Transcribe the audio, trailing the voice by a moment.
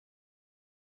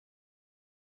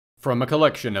From a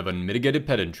collection of Unmitigated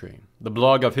Pedantry, the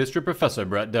blog of history professor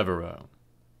Bret Devereaux.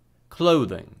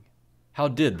 Clothing. How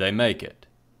did they make it?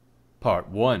 Part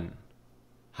 1.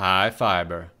 High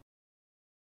Fiber.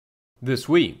 This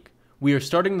week, we are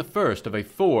starting the first of a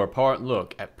 4-part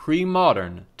look at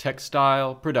pre-modern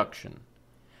textile production.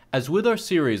 As with our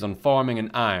series on farming and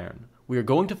iron, we are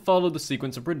going to follow the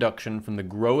sequence of production from the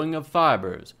growing of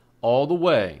fibers all the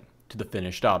way to the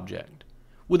finished object,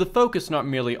 with a focus not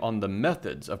merely on the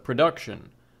methods of production,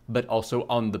 but also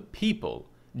on the people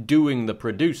doing the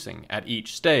producing at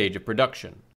each stage of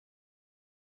production.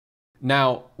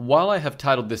 Now, while I have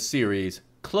titled this series,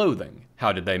 Clothing,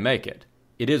 How Did They Make It?,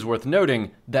 it is worth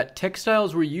noting that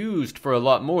textiles were used for a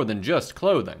lot more than just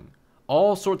clothing.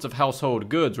 All sorts of household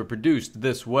goods were produced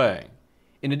this way.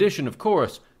 In addition, of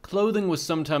course, clothing was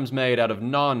sometimes made out of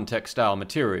non-textile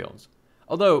materials,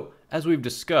 although, as we've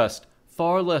discussed,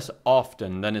 far less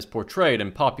often than is portrayed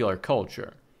in popular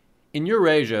culture. In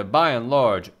Eurasia, by and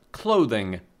large,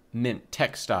 clothing meant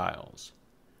textiles.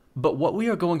 But what we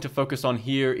are going to focus on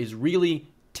here is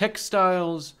really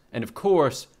textiles and, of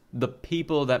course, the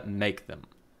people that make them.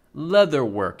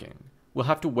 Leatherworking will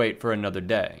have to wait for another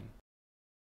day.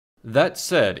 That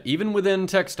said, even within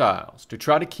textiles, to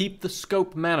try to keep the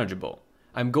scope manageable,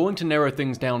 I'm going to narrow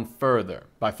things down further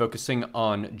by focusing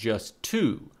on just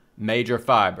 2 major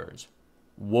fibers: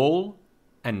 wool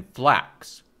and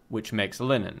flax, which makes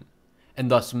linen, and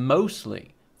thus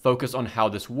mostly focus on how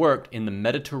this worked in the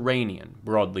Mediterranean,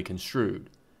 broadly construed,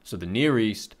 so the Near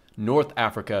East, North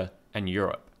Africa, and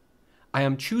Europe. I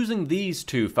am choosing these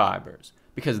 2 fibers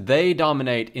because they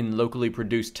dominate in locally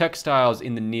produced textiles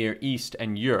in the Near East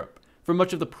and Europe for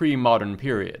much of the pre-modern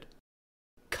period.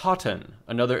 Cotton,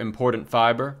 another important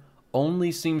fiber,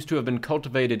 only seems to have been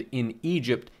cultivated in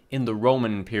Egypt in the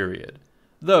Roman period,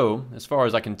 though, as far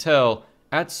as I can tell,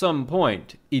 at some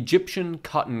point, Egyptian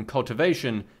cotton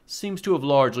cultivation seems to have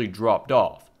largely dropped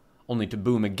off, only to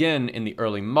boom again in the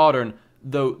early modern,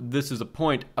 though this is a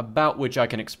point about which I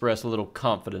can express a little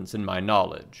confidence in my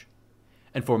knowledge.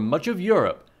 And for much of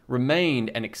Europe,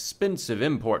 remained an expensive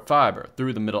import fiber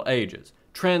through the Middle Ages,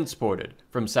 transported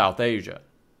from South Asia.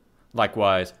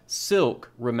 Likewise,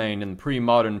 silk remained in the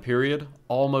pre-modern period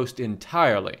almost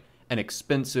entirely an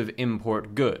expensive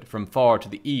import good from far to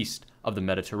the east of the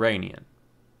Mediterranean.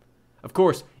 Of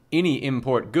course, any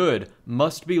import good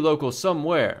must be local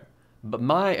somewhere, but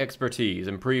my expertise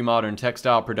in pre-modern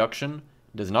textile production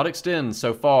does not extend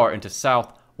so far into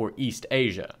South or East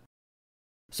Asia.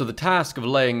 So the task of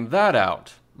laying that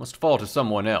out must fall to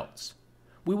someone else.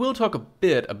 We will talk a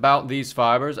bit about these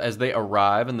fibers as they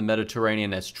arrive in the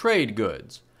Mediterranean as trade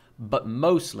goods, but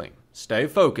mostly stay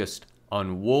focused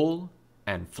on wool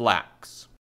and flax.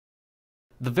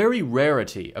 The very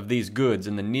rarity of these goods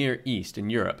in the Near East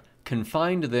and Europe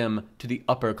confined them to the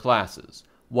upper classes,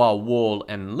 while wool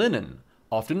and linen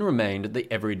often remained the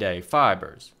everyday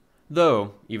fibers,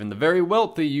 though even the very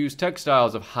wealthy used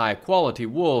textiles of high-quality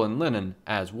wool and linen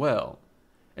as well,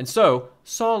 and so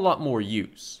saw a lot more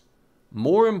use.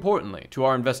 More importantly to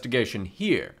our investigation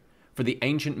here, for the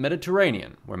ancient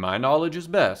Mediterranean, where my knowledge is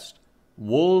best,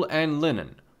 wool and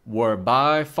linen were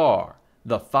by far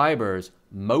the fibers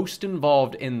most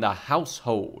involved in the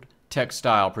household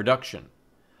textile production.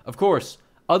 Of course,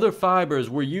 other fibers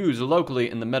were used locally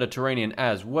in the Mediterranean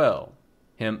as well: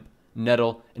 hemp,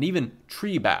 nettle, and even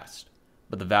tree bast.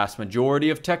 But the vast majority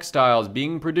of textiles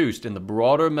being produced in the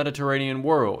broader Mediterranean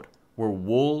world were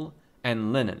wool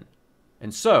and linen.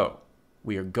 And so,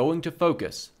 we are going to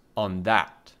focus on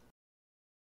that.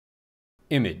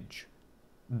 Image: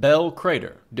 Bell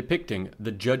Crater depicting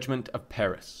the Judgment of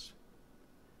Paris.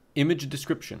 Image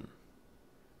description: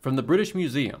 from the British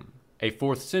Museum, a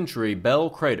 4th century bell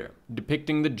crater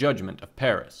depicting the Judgment of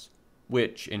Paris,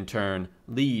 which, in turn,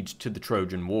 leads to the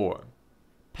Trojan War.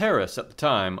 Paris, at the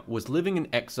time, was living in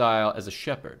exile as a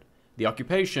shepherd, the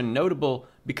occupation notable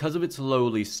because of its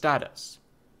lowly status.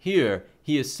 Here,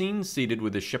 he is seen seated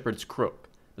with his shepherd's crook.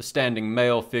 The standing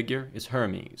male figure is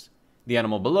Hermes. The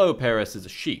animal below Paris is a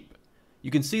sheep.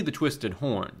 You can see the twisted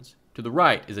horns. To the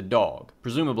right is a dog,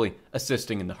 presumably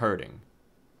assisting in the herding.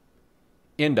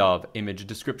 End of image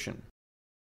description.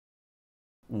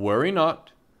 Worry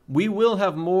not, we will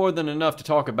have more than enough to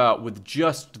talk about with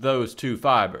just those 2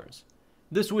 fibers.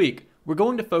 This week, we're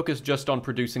going to focus just on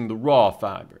producing the raw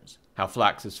fibers, how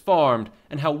flax is farmed,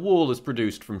 and how wool is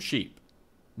produced from sheep.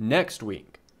 Next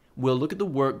week, we'll look at the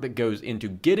work that goes into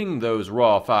getting those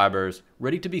raw fibers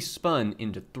ready to be spun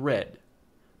into thread.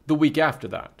 The week after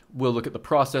that, we'll look at the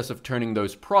process of turning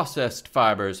those processed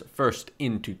fibers first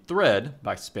into thread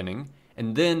by spinning,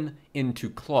 and then into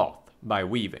cloth by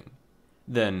weaving.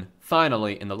 Then,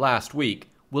 finally, in the last week,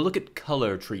 we'll look at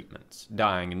color treatments,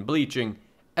 dyeing and bleaching,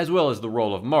 as well as the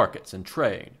role of markets and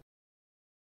trade.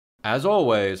 As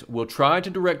always, we'll try to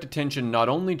direct attention not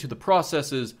only to the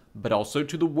processes, but also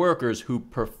to the workers who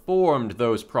performed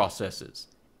those processes,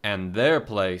 and their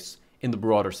place in the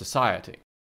broader society.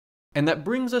 And that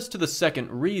brings us to the second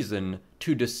reason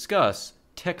to discuss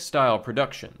textile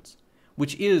productions,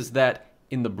 which is that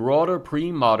in the broader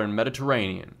pre-modern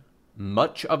Mediterranean,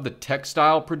 much of the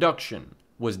textile production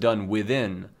was done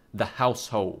within the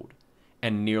household,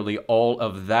 and nearly all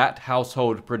of that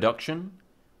household production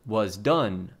was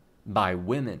done by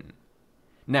women.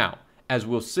 Now, as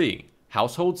we'll see,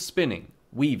 household spinning,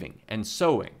 weaving, and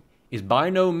sewing is by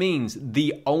no means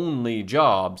the only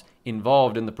jobs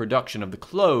involved in the production of the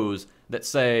clothes that,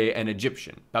 say, an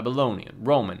Egyptian, Babylonian,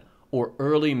 Roman, or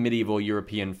early medieval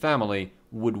European family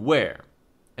would wear.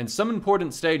 And some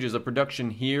important stages of production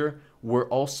here were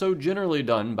also generally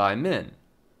done by men.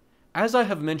 As I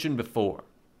have mentioned before,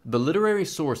 the literary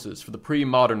sources for the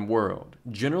pre-modern world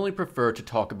generally prefer to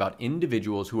talk about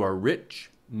individuals who are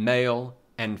rich, male,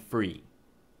 and free.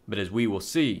 But as we will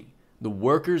see, the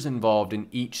workers involved in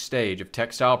each stage of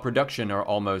textile production are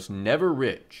almost never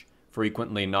rich,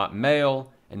 frequently not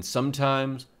male, and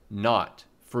sometimes not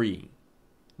free.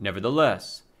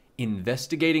 Nevertheless,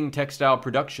 investigating textile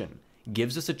production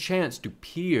gives us a chance to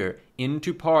peer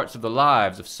into parts of the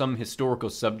lives of some historical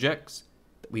subjects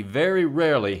that we very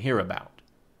rarely hear about.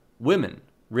 Women,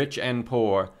 rich and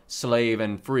poor, slave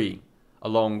and free,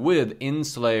 along with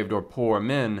enslaved or poor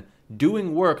men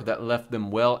doing work that left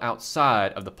them well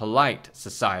outside of the polite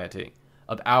society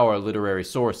of our literary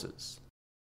sources.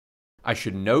 I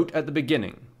should note at the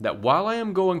beginning that while I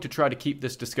am going to try to keep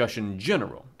this discussion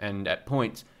general and at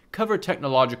points cover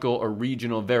technological or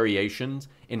regional variations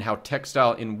in how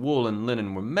textile in wool and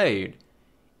linen were made,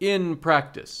 in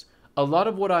practice, a lot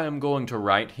of what I am going to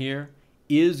write here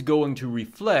is going to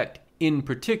reflect, in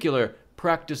particular,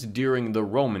 practice during the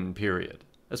Roman period,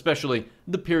 especially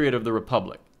the period of the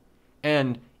Republic,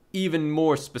 and even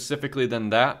more specifically than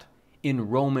that, in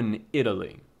Roman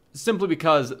Italy, simply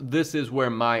because this is where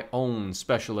my own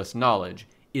specialist knowledge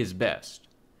is best.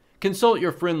 Consult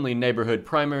your friendly neighborhood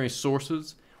primary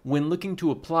sources when looking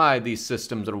to apply these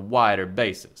systems on a wider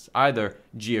basis, either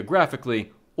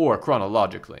geographically or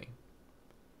chronologically.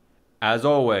 As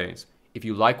always, if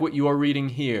you like what you are reading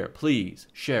here, please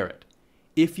share it.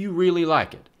 If you really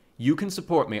like it, you can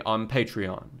support me on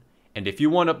Patreon. And if you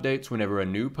want updates whenever a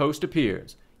new post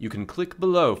appears, you can click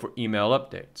below for email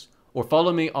updates, or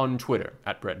follow me on Twitter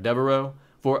at Bret Devereaux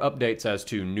for updates as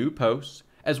to new posts,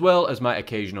 as well as my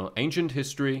occasional ancient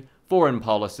history, foreign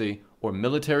policy, or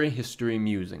military history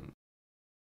musing.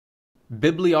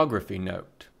 Bibliography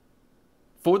note.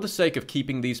 For the sake of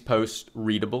keeping these posts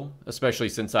readable, especially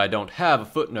since I don't have a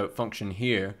footnote function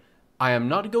here, I am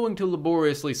not going to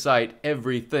laboriously cite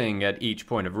everything at each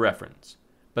point of reference,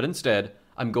 but instead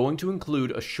I'm going to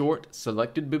include a short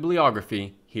selected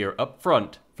bibliography here up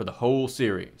front for the whole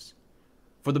series.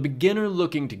 For the beginner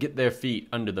looking to get their feet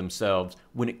under themselves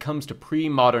when it comes to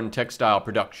pre-modern textile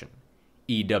production,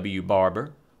 E.W.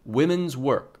 Barber, Women's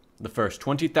Work, The First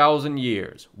 20,000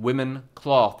 Years, Women,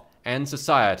 Cloth, and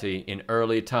Society in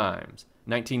Early Times,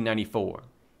 1994,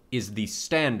 is the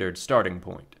standard starting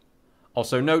point.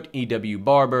 Also note E.W.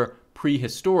 Barber,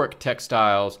 Prehistoric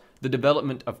Textiles, The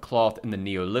Development of Cloth in the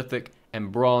Neolithic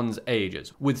and Bronze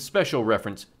Ages, with special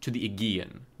reference to the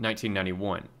Aegean,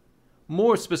 1991.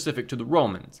 More specific to the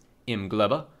Romans, M.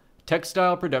 Gleba,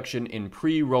 Textile Production in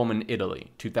Pre-Roman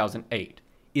Italy, 2008,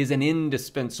 is an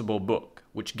indispensable book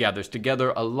which gathers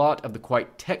together a lot of the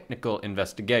quite technical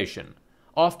investigation,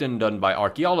 often done by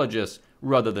archaeologists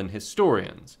rather than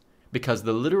historians, because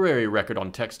the literary record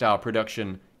on textile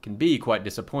production can be quite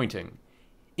disappointing,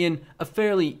 in a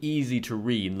fairly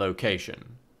easy-to-read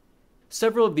location.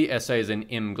 Several of the essays in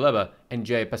M. Gleba and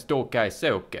J. Pastolkai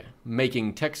Seuke,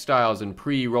 Making Textiles in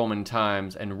Pre-Roman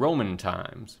Times and Roman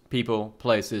Times, People,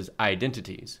 Places,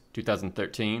 Identities,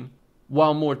 2013,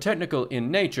 while more technical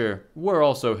in nature, were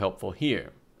also helpful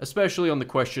here, especially on the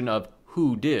question of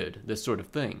who did this sort of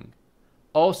thing.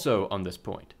 Also on this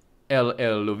point, L.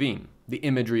 Levin, The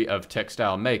Imagery of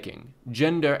Textile Making,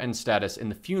 Gender and Status in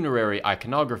the Funerary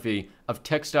Iconography of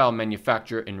Textile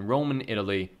Manufacture in Roman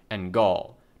Italy and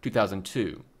Gaul,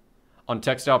 2002. On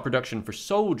textile production for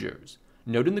soldiers,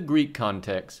 note in the Greek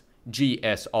context G.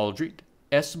 S. Aldrich,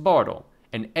 S. Bartle,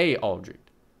 and A. Aldrich,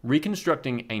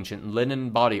 Reconstructing Ancient Linen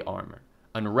Body Armor,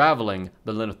 Unraveling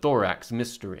the Linothorax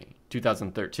Mystery,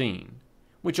 2013,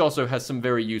 which also has some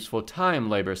very useful time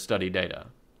labor study data.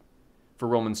 For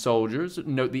Roman soldiers,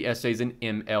 note the essays in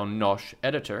M. L. Nosch,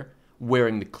 editor,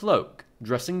 Wearing the Cloak,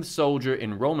 Dressing the Soldier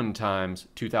in Roman Times,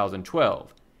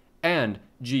 2012, and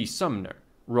G. Sumner,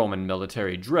 Roman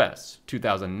Military Dress,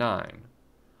 2009.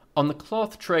 On the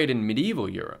cloth trade in medieval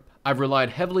Europe, I've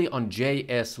relied heavily on J.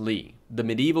 S. Lee, The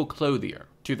Medieval Clothier,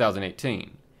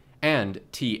 2018, and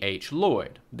T. H.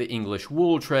 Lloyd, The English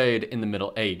Wool Trade in the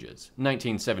Middle Ages,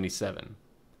 1977.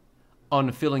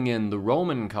 On filling in the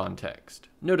Roman context,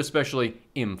 note especially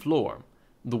M. Flor,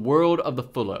 The World of the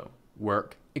Fullo,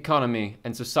 Work, Economy,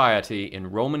 and Society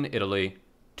in Roman Italy,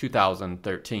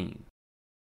 2013.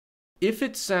 If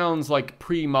it sounds like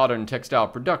pre-modern textile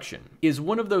production is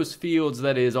one of those fields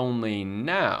that is only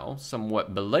now,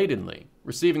 somewhat belatedly,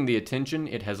 receiving the attention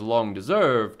it has long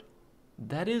deserved,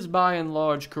 that is by and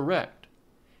large correct.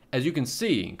 As you can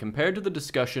see, compared to the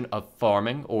discussion of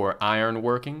farming or iron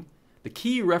working, the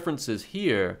key references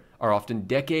here are often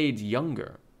decades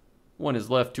younger. One is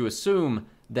left to assume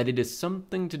that it is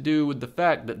something to do with the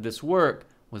fact that this work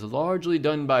was largely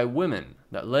done by women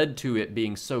that led to it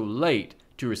being so late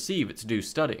to receive its due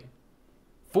study.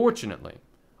 Fortunately,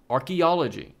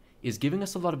 archaeology is giving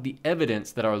us a lot of the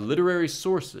evidence that our literary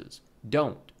sources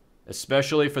don't,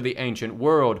 especially for the ancient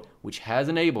world, which has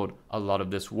enabled a lot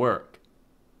of this work.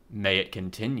 May it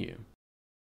continue.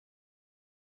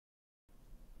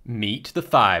 Meet the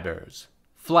fibers,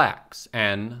 flax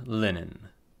and linen.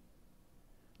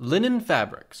 Linen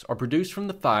fabrics are produced from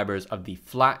the fibers of the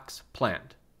flax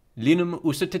plant, Linum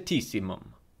usitatissimum.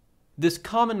 This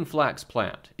common flax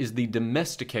plant is the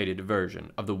domesticated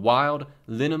version of the wild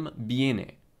Linum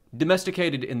biene,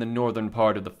 domesticated in the northern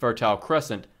part of the Fertile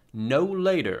Crescent no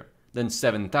later than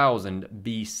 7000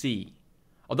 BC.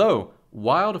 Although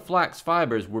wild flax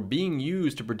fibers were being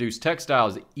used to produce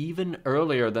textiles even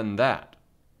earlier than that.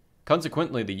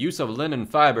 Consequently, the use of linen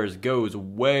fibers goes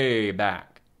way back.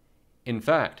 In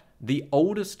fact, the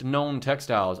oldest known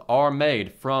textiles are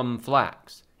made from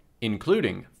flax,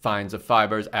 including finds of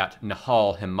fibers at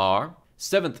Nahal Hemar,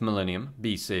 7th millennium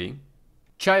BC,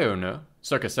 Chaona,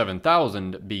 circa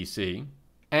 7000 BC,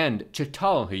 and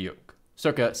Chetalhuyuk,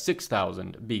 circa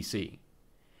 6000 BC.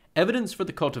 Evidence for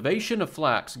the cultivation of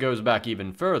flax goes back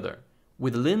even further,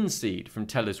 with linseed from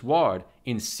Tellus Ward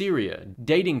in Syria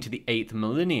dating to the 8th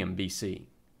millennium BC.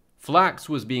 Flax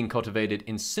was being cultivated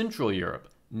in Central Europe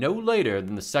no later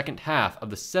than the second half of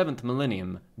the 7th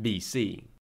millennium BC.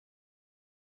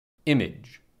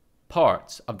 Image: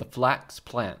 parts of the flax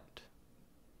plant.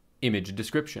 Image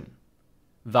description: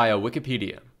 via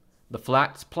Wikipedia, the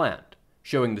flax plant,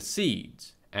 showing the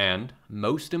seeds and,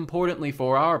 most importantly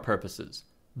for our purposes,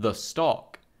 the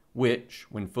stalk, which,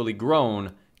 when fully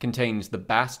grown, contains the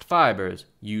bast fibers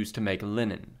used to make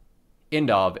linen.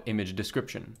 End of image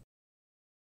description.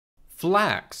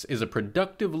 Flax is a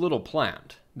productive little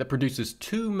plant that produces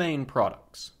two main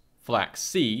products: flax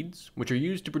seeds, which are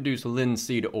used to produce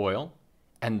linseed oil,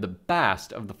 and the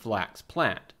bast of the flax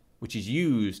plant, which is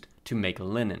used to make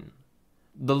linen.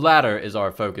 The latter is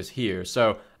our focus here,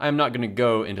 so I am not going to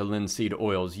go into linseed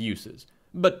oil's uses,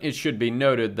 but it should be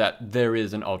noted that there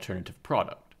is an alternative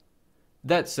product.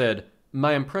 That said,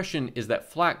 my impression is that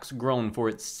flax grown for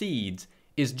its seeds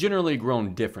is generally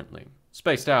grown differently,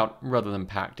 spaced out rather than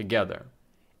packed together,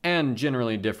 and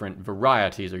generally different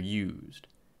varieties are used.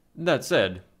 That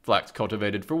said, flax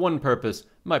cultivated for one purpose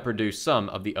might produce some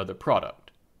of the other product.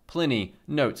 Pliny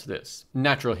notes this,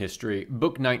 Natural History,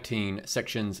 Book 19,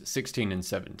 sections 16 and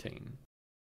 17.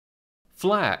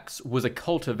 Flax was a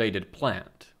cultivated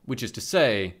plant, which is to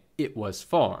say, it was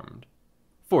farmed.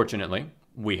 Fortunately,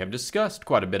 we have discussed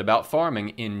quite a bit about farming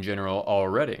in general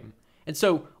already, and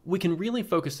so we can really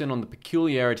focus in on the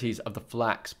peculiarities of the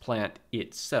flax plant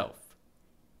itself.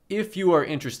 If you are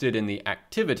interested in the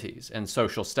activities and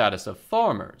social status of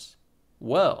farmers,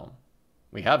 well,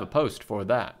 we have a post for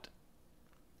that.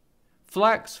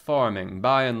 Flax farming,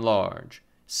 by and large,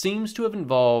 seems to have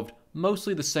involved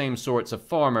mostly the same sorts of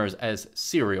farmers as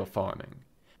cereal farming.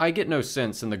 I get no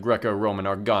sense in the Greco-Roman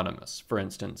Argonomus, for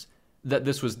instance, that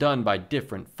this was done by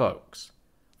different folks.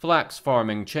 Flax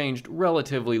farming changed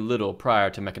relatively little prior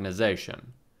to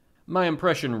mechanization. My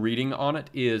impression reading on it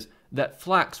is that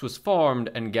flax was farmed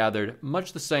and gathered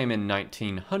much the same in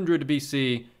 1900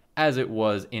 BC as it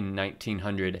was in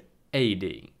 1900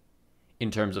 AD.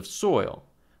 In terms of soil,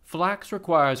 flax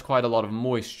requires quite a lot of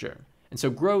moisture, and so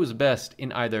grows best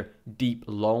in either deep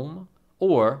loam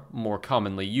or, more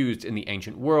commonly used in the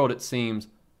ancient world it seems,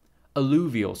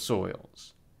 alluvial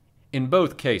soils. In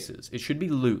both cases, it should be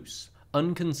loose,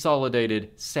 unconsolidated,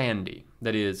 sandy,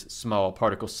 that is, small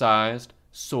particle-sized,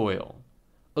 soil.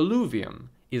 Alluvium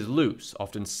is loose,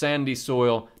 often sandy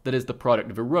soil that is the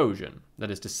product of erosion,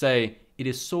 that is to say, it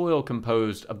is soil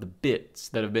composed of the bits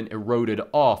that have been eroded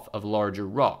off of larger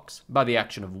rocks by the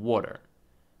action of water.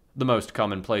 The most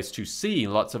common place to see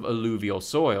lots of alluvial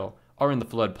soil are in the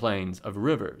floodplains of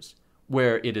rivers,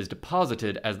 where it is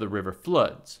deposited as the river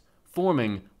floods,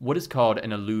 forming what is called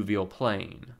an alluvial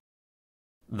plain.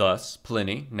 Thus,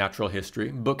 Pliny, Natural History,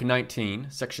 Book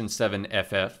 19, Section 7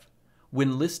 FF,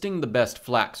 when listing the best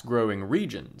flax-growing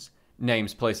regions,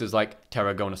 names places like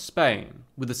Tarragona, Spain,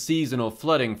 with the seasonal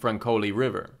flooding Francoli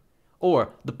River,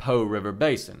 or the Po River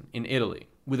Basin in Italy,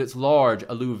 with its large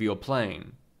alluvial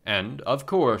plain, and, of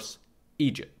course,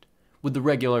 Egypt, with the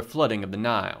regular flooding of the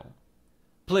Nile.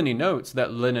 Pliny notes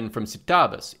that linen from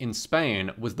Citabus in Spain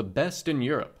was the best in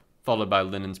Europe, followed by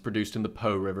linens produced in the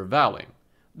Po River Valley,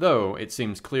 though it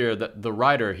seems clear that the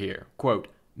writer here, quote,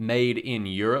 made in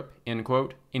Europe, end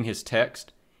quote, in his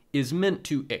text, is meant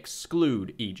to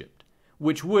exclude Egypt,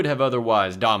 which would have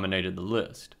otherwise dominated the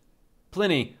list.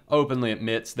 Pliny openly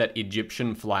admits that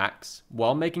Egyptian flax,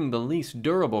 while making the least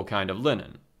durable kind of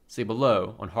linen, see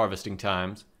below on harvesting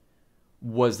times,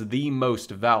 was the most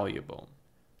valuable,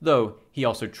 though he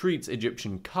also treats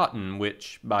Egyptian cotton,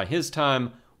 which, by his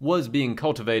time, was being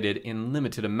cultivated in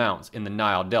limited amounts in the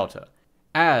Nile Delta,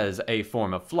 as a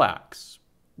form of flax,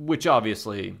 which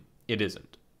obviously it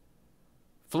isn't.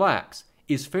 Flax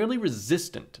is fairly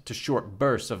resistant to short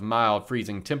bursts of mild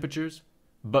freezing temperatures,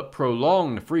 but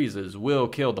prolonged freezes will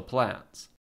kill the plants.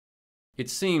 It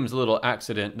seems little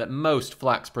accident that most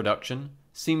flax production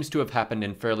seems to have happened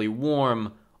in fairly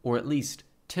warm, or at least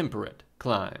temperate,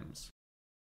 climes.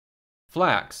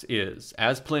 Flax is,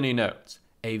 as Pliny notes,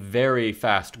 a very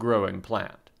fast-growing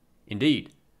plant.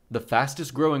 Indeed, the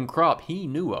fastest-growing crop he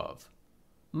knew of.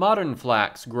 Modern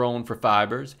flax grown for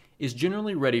fibers is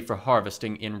generally ready for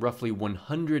harvesting in roughly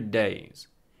 100 days,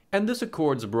 and this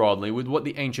accords broadly with what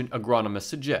the ancient agronomists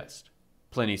suggest.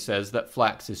 Pliny says that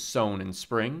flax is sown in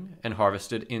spring and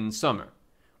harvested in summer,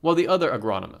 while the other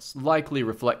agronomists, likely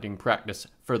reflecting practice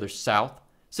further south,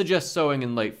 suggest sowing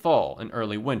in late fall and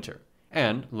early winter,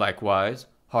 and, likewise,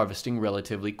 harvesting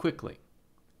relatively quickly.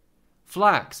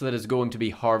 Flax that is going to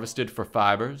be harvested for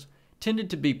fibers tended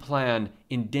to be planned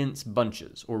in dense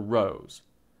bunches or rows.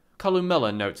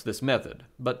 Columella notes this method,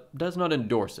 but does not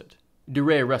endorse it. De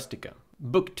Re Rustica,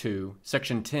 Book 2,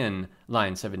 Section 10,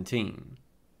 line 17.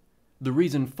 The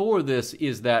reason for this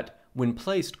is that, when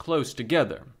placed close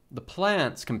together, the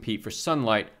plants compete for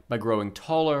sunlight by growing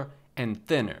taller and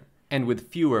thinner, and with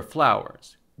fewer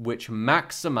flowers, which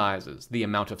maximizes the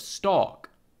amount of stalk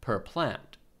per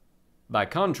plant. By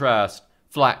contrast,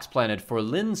 flax planted for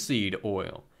linseed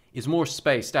oil is more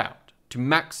spaced out to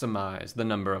maximize the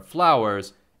number of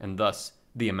flowers and thus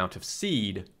the amount of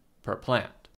seed per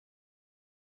plant.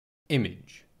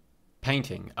 Image.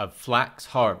 Painting of flax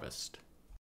harvest.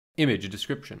 Image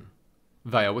description.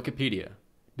 Via Wikipedia.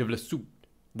 De Vlessout,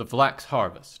 The Flax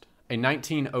Harvest, a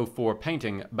 1904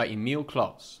 painting by Emile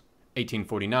Claus,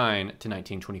 1849 to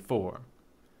 1924.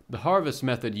 The harvest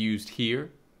method used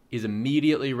here is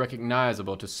immediately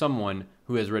recognizable to someone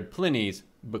who has read Pliny's,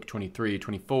 Book 23,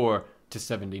 24 to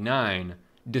 79,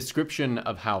 description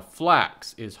of how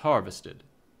flax is harvested.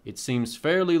 It seems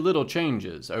fairly little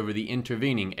changes over the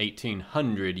intervening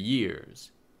 1800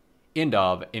 years. End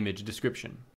of image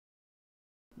description.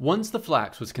 Once the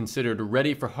flax was considered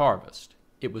ready for harvest,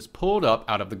 it was pulled up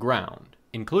out of the ground,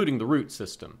 including the root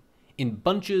system, in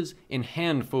bunches in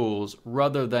handfuls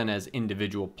rather than as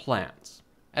individual plants,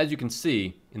 as you can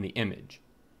see in the image,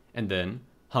 and then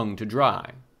hung to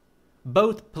dry.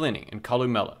 Both Pliny and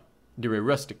Columella, De Re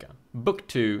Rustica, Book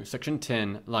 2, Section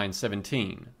 10, line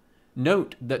 17,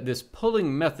 note that this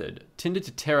pulling method tended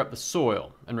to tear up the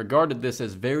soil and regarded this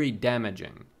as very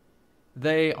damaging.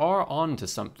 They are on to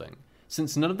something.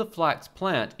 Since none of the flax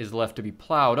plant is left to be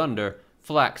plowed under,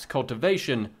 flax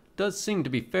cultivation does seem to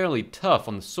be fairly tough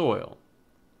on the soil.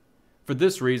 For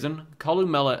this reason,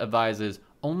 Columella advises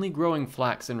only growing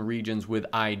flax in regions with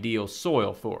ideal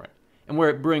soil for it, and where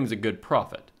it brings a good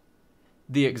profit.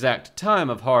 The exact time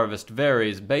of harvest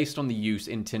varies based on the use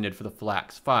intended for the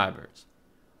flax fibers.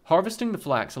 Harvesting the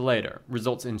flax later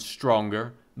results in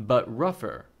stronger, but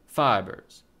rougher,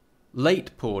 fibers.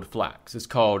 Late pulled flax is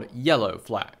called yellow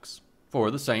flax,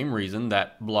 for the same reason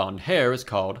that blonde hair is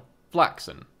called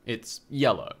flaxen. It's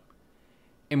yellow,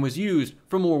 and was used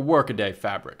for more workaday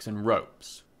fabrics and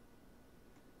ropes.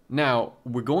 Now,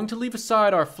 we're going to leave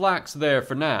aside our flax there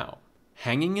for now,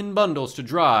 hanging in bundles to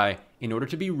dry in order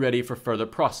to be ready for further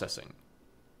processing.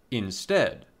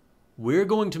 Instead, we're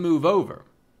going to move over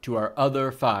to our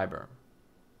other fiber,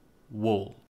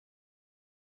 wool.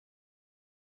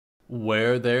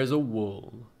 Where there's a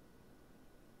wool.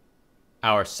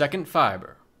 Our second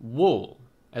fiber, wool,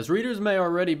 as readers may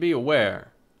already be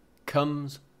aware,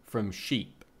 comes from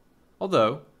sheep.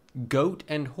 Although goat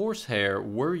and horsehair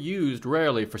were used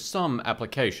rarely for some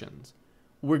applications,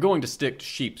 we're going to stick to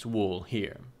sheep's wool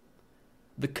here.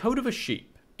 The coat of a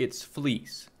sheep, its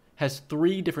fleece, has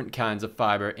 3 different kinds of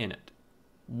fiber in it: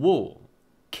 wool,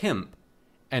 kemp,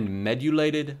 and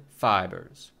medullated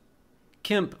fibers.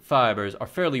 Kemp fibers are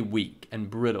fairly weak and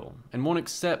brittle and won't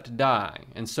accept dye,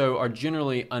 and so are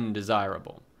generally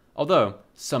undesirable, although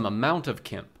some amount of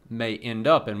kemp may end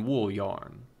up in wool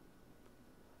yarn.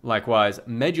 Likewise,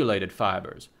 medullated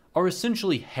fibers are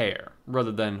essentially hair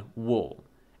rather than wool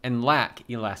and lack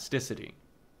elasticity.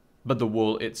 But the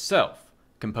wool itself,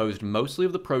 composed mostly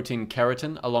of the protein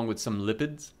keratin along with some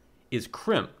lipids, is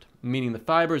crimped, meaning the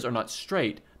fibers are not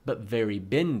straight but very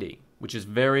bendy, which is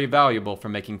very valuable for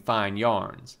making fine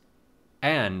yarns.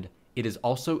 And it is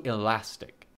also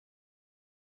elastic.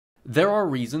 There are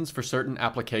reasons for certain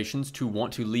applications to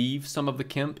want to leave some of the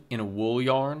kemp in a wool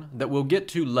yarn that we'll get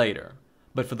to later,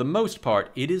 but for the most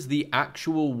part it is the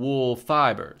actual wool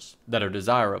fibers that are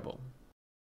desirable.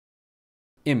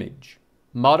 Image: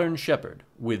 modern shepherd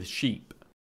with sheep.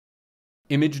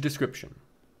 Image description: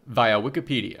 via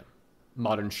Wikipedia.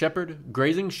 Modern shepherd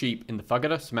grazing sheep in the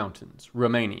Făgăraș Mountains,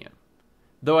 Romania.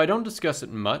 Though I don't discuss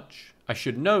it much, I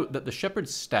should note that the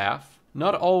shepherd's staff,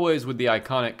 not always with the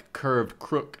iconic curved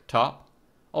crook top,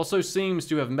 also seems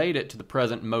to have made it to the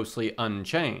present mostly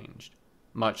unchanged,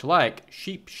 much like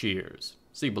sheep shears.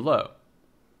 See below.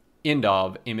 End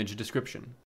of image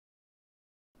description.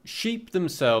 Sheep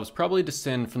themselves probably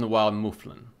descend from the wild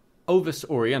mouflon, Ovis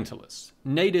orientalis,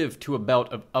 native to a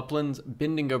belt of uplands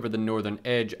bending over the northern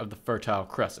edge of the Fertile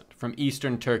Crescent, from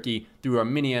eastern Turkey through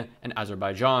Armenia and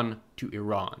Azerbaijan to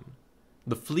Iran.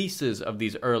 The fleeces of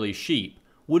these early sheep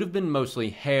would have been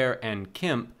mostly hair and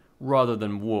kemp rather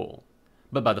than wool,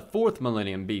 but by the 4th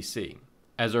millennium BC,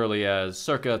 as early as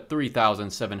circa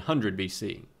 3700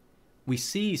 BC, we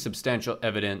see substantial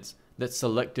evidence that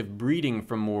selective breeding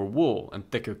from more wool and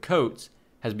thicker coats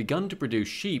has begun to produce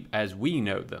sheep as we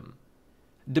know them.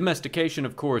 Domestication,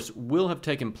 of course, will have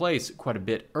taken place quite a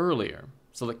bit earlier.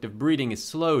 Selective breeding is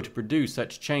slow to produce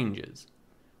such changes.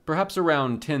 Perhaps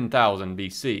around 10,000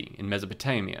 BC in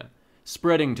Mesopotamia,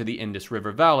 spreading to the Indus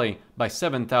River Valley by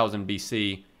 7000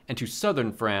 BC and to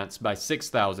southern France by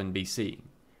 6000 BC,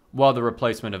 while the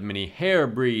replacement of many hair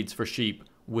breeds for sheep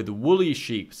with woolly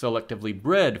sheep selectively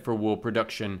bred for wool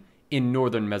production in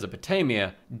northern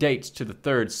Mesopotamia dates to the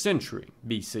 3rd century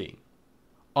BC.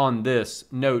 On this,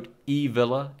 note E.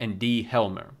 Villa and D.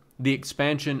 Helmer, the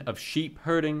expansion of sheep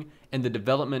herding and the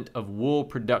development of wool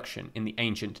production in the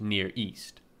ancient Near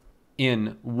East.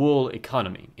 In Wool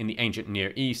Economy in the Ancient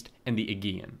Near East and the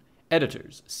Aegean.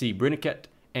 Editors C. Briniket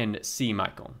and C.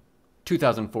 Michael,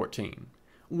 2014,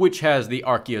 which has the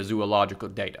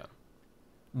archaeozoological data.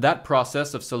 That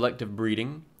process of selective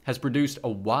breeding has produced a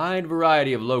wide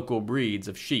variety of local breeds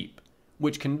of sheep,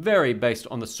 which can vary based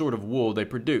on the sort of wool they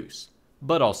produce,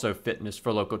 but also fitness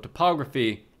for local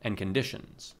topography and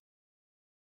conditions.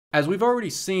 As we've already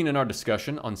seen in our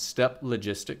discussion on steppe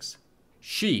logistics,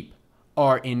 sheep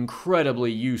are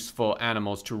incredibly useful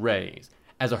animals to raise,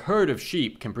 as a herd of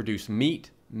sheep can produce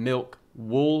meat, milk,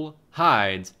 wool,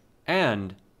 hides,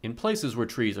 and, in places where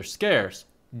trees are scarce,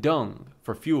 dung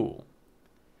for fuel.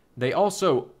 They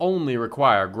also only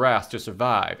require grass to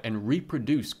survive and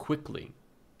reproduce quickly.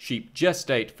 Sheep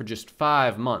gestate for just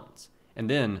 5 months and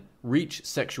then reach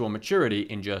sexual maturity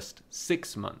in just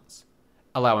 6 months,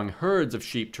 allowing herds of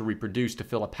sheep to reproduce to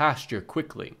fill a pasture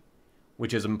quickly,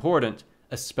 which is important,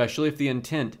 especially if the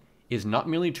intent is not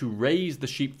merely to raise the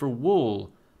sheep for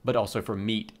wool, but also for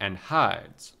meat and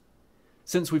hides.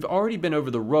 Since we've already been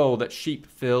over the role that sheep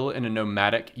fill in a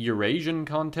nomadic Eurasian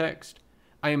context,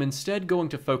 I am instead going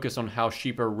to focus on how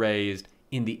sheep are raised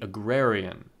in the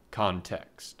agrarian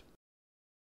context.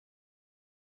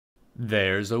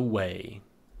 There's a way.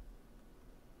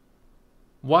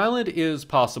 While it is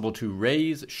possible to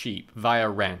raise sheep via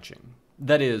ranching,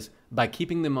 that is, by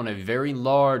keeping them on a very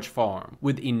large farm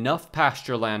with enough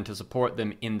pasture land to support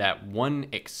them in that one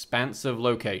expansive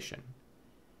location,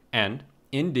 and,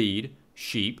 indeed,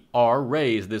 sheep are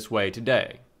raised this way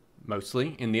today,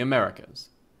 mostly in the Americas.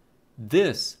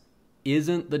 This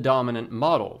isn't the dominant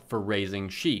model for raising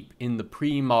sheep in the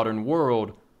pre-modern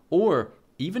world, or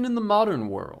even in the modern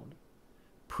world.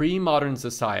 Pre-modern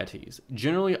societies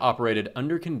generally operated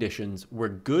under conditions where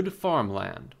good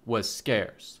farmland was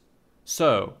scarce,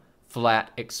 so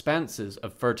flat expanses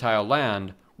of fertile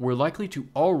land were likely to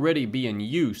already be in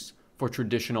use for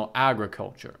traditional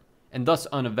agriculture, and thus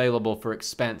unavailable for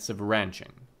expansive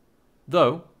ranching.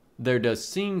 Though there does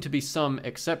seem to be some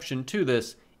exception to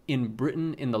this in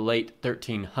Britain in the late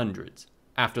 1300s,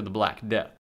 after the Black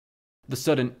Death. The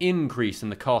sudden increase in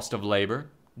the cost of labor,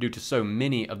 due to so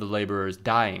many of the laborers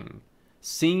dying,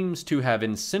 seems to have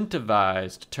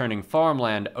incentivized turning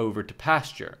farmland over to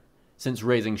pasture, since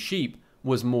raising sheep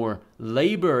was more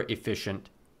labor efficient,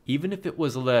 even if it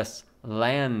was less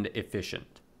land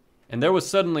efficient. And there was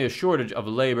suddenly a shortage of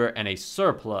labor and a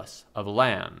surplus of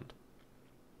land.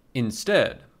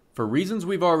 Instead, for reasons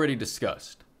we've already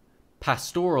discussed,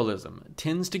 pastoralism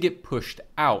tends to get pushed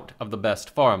out of the best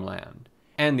farmland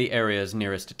and the areas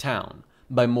nearest to town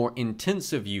by more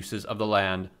intensive uses of the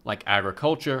land like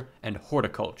agriculture and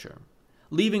horticulture,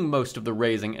 leaving most of the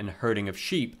raising and herding of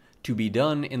sheep to be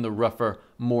done in the rougher,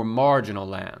 more marginal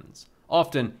lands,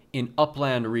 often in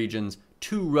upland regions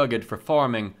too rugged for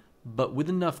farming but with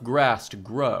enough grass to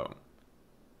grow.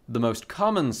 The most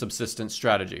common subsistence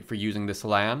strategy for using this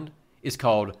land is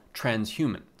called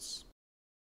transhumance.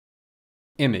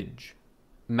 Image: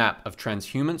 map of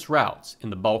transhumance routes in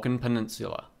the Balkan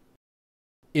Peninsula.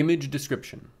 Image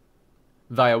description: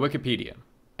 via Wikipedia,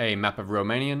 a map of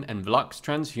Romanian and Vlach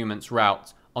transhumance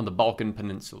routes on the Balkan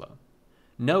Peninsula.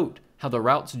 Note how the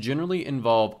routes generally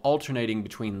involve alternating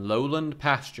between lowland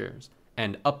pastures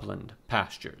and upland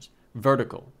pastures,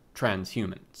 vertical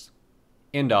transhumance.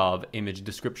 End of image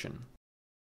description.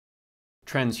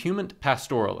 Transhumant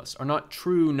pastoralists are not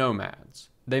true nomads.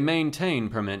 They maintain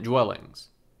permanent dwellings.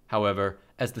 However,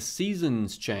 as the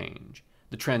seasons change,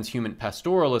 the transhumant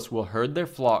pastoralists will herd their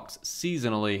flocks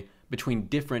seasonally between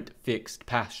different fixed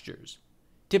pastures,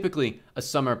 typically a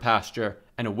summer pasture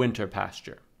and a winter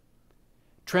pasture.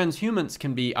 Transhumance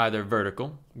can be either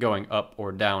vertical, going up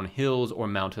or down hills or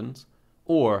mountains,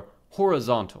 or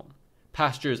horizontal.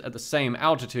 Pastures at the same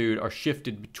altitude are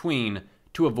shifted between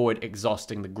to avoid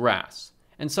exhausting the grass,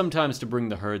 and sometimes to bring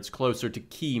the herds closer to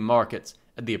key markets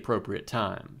at the appropriate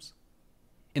times.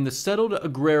 In the settled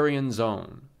agrarian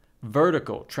zone,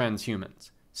 vertical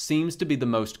transhumance seems to be the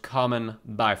most common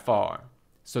by far,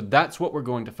 so that's what we're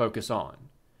going to focus on,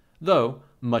 though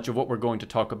much of what we're going to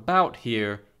talk about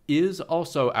here is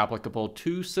also applicable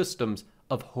to systems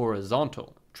of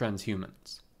horizontal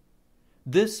transhumance.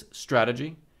 This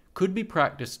strategy could be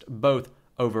practiced both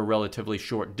over relatively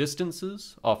short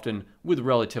distances, often with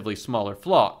relatively smaller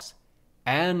flocks,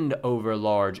 and over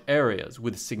large areas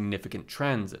with significant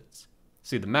transits.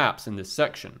 See the maps in this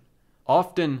section.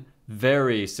 Often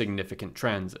very significant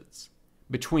transits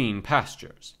between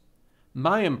pastures.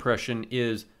 My impression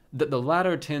is that the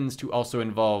latter tends to also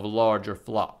involve larger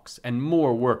flocks and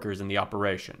more workers in the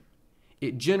operation.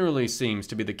 It generally seems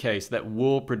to be the case that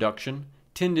wool production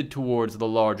tended towards the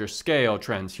larger scale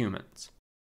transhumance.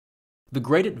 The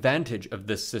great advantage of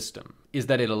this system is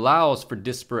that it allows for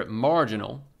disparate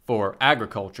marginal, for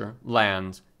agriculture,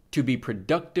 lands to be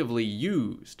productively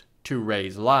used to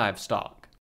raise livestock.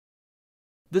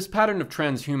 This pattern of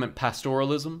transhumant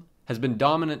pastoralism has been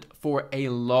dominant for a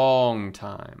long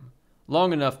time,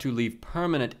 long enough to leave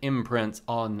permanent imprints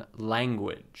on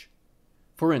language.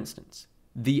 For instance,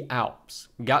 the Alps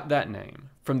got that name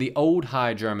from the Old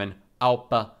High German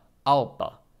Alpa,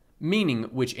 Alpa, meaning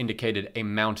which indicated a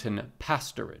mountain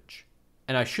pasturage.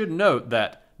 And I should note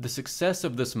that the success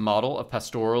of this model of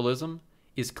pastoralism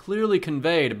is clearly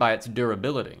conveyed by its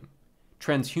durability.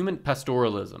 Transhumant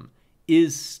pastoralism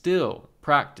is still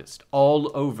practiced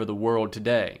all over the world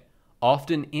today,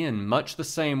 often in much the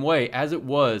same way as it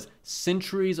was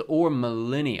centuries or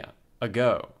millennia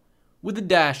ago, with a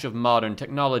dash of modern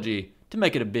technology to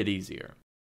make it a bit easier.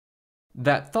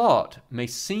 That thought may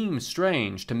seem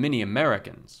strange to many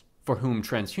Americans, for whom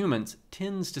transhumance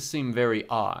tends to seem very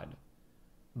odd,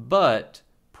 but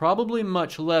probably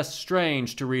much less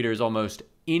strange to readers almost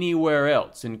anywhere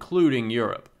else, including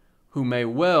Europe, who may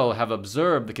well have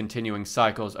observed the continuing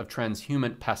cycles of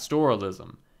transhumant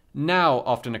pastoralism, now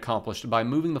often accomplished by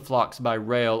moving the flocks by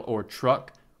rail or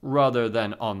truck rather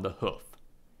than on the hoof,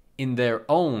 in their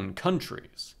own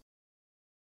countries.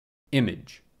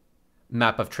 Image: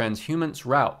 map of transhumance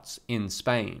routes in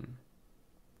Spain.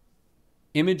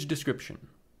 Image description: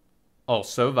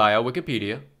 also via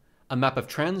Wikipedia, a map of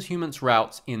transhumance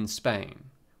routes in Spain,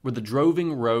 where the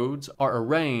droving roads are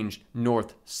arranged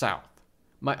north-south.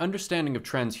 My understanding of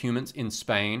transhumance in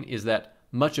Spain is that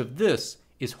much of this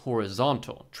is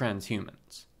horizontal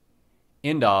transhumance.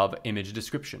 End of image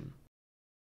description.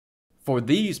 For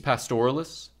these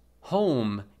pastoralists,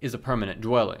 home is a permanent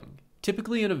dwelling,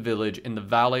 typically in a village in the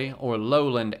valley or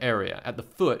lowland area at the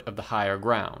foot of the higher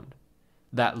ground.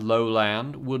 That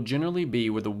lowland will generally be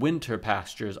where the winter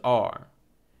pastures are.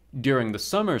 During the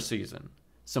summer season,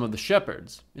 some of the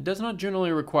shepherds, it does not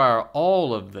generally require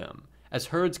all of them, as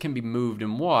herds can be moved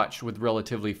and watched with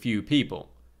relatively few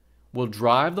people. will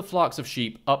drive the flocks of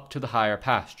sheep up to the higher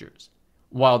pastures,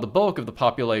 while the bulk of the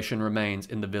population remains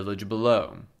in the village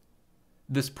below.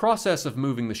 This process of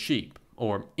moving the sheep,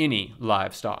 or any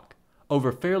livestock,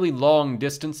 over fairly long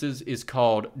distances is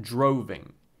called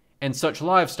droving, and such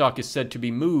livestock is said to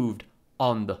be moved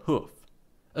on the hoof,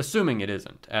 assuming it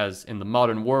isn't, as in the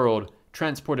modern world,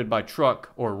 transported by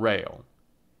truck or rail.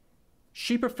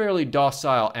 Sheep are fairly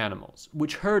docile animals,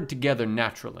 which herd together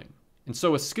naturally, and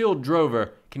so a skilled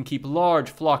drover can keep a large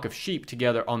flock of sheep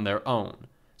together on their own,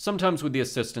 sometimes with the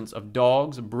assistance of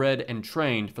dogs bred and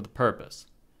trained for the purpose,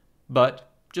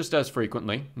 but, just as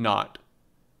frequently, not.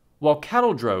 While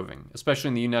cattle droving, especially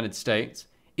in the United States,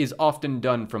 is often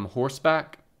done from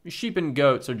horseback, sheep and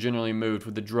goats are generally moved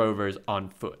with the drovers on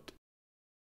foot.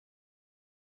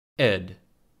 Ed.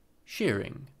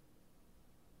 Shearing.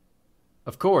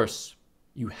 Of course,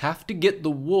 you have to get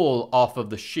the wool off of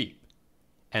the sheep,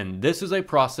 and this is a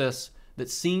process that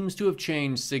seems to have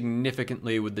changed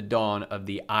significantly with the dawn of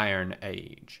the Iron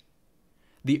Age.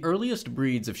 The earliest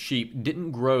breeds of sheep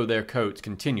didn't grow their coats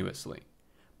continuously,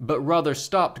 but rather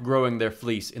stopped growing their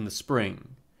fleece in the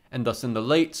spring, and thus in the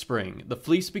late spring the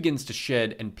fleece begins to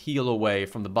shed and peel away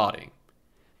from the body.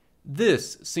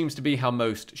 This seems to be how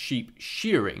most sheep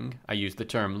shearing, I use the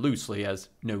term loosely as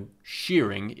no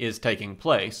shearing is taking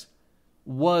place,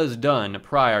 was done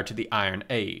prior to the Iron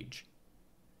Age.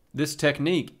 This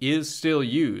technique is still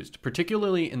used,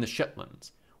 particularly in the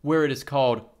Shetlands, where it is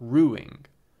called ruing,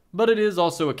 but it is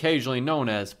also occasionally known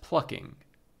as plucking.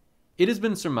 It has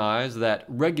been surmised that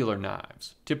regular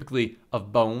knives, typically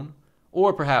of bone,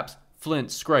 or perhaps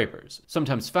flint scrapers,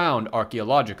 sometimes found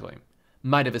archaeologically,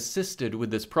 might have assisted with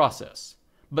this process,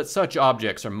 but such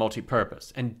objects are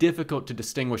multi-purpose and difficult to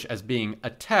distinguish as being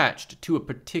attached to a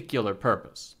particular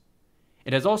purpose.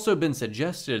 It has also been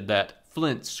suggested that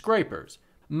flint scrapers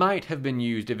might have been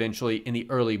used eventually in the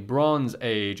early Bronze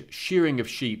Age shearing of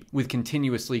sheep with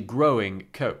continuously growing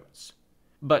coats.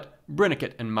 But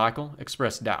Brennicket and Michael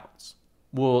express doubts.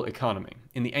 Wool Economy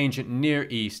in the Ancient Near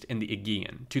East in the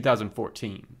Aegean,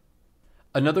 2014.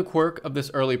 Another quirk of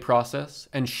this early process,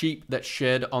 and sheep that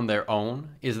shed on their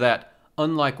own, is that,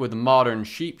 unlike with modern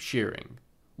sheep shearing,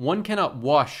 one cannot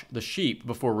wash the sheep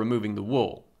before removing the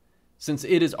wool. Since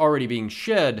it is already being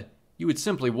shed, you would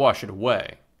simply wash it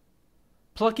away.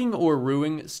 Plucking or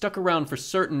ruing stuck around for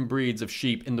certain breeds of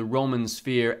sheep in the Roman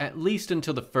sphere at least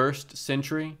until the 1st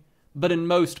century, but in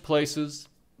most places,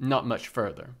 not much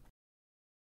further.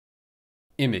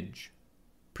 Image.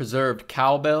 Preserved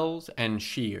cowbells and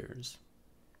shears.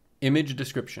 Image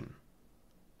description.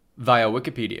 Via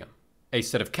Wikipedia, a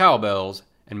set of cowbells,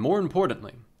 and more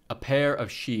importantly, a pair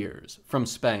of shears from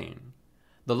Spain,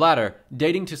 the latter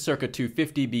dating to circa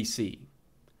 250 BC.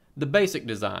 The basic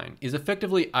design is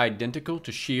effectively identical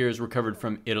to shears recovered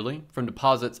from Italy from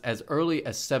deposits as early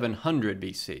as 700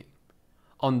 BC.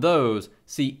 On those,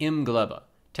 see M. Gleba,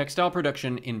 Textile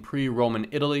Production in Pre-Roman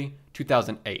Italy,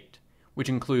 2008, which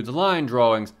includes line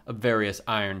drawings of various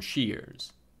iron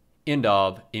shears. End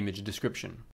of image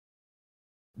description.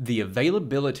 The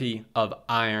availability of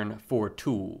iron for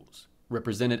tools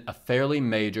represented a fairly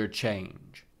major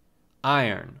change.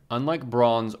 Iron, unlike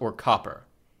bronze or copper,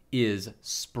 is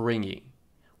springy,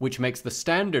 which makes the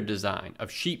standard design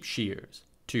of sheep shears,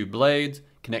 2 blades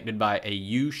connected by a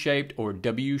U-shaped or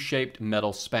W-shaped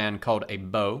metal span called a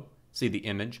bow, see the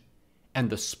image, and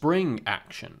the spring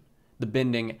action, the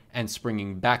bending and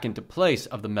springing back into place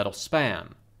of the metal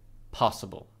span,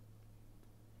 possible.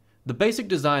 The basic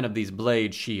design of these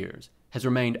blade shears has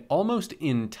remained almost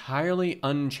entirely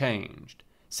unchanged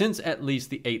since at least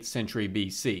the 8th century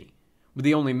BC, with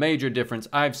the only major difference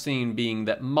I've seen being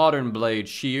that modern blade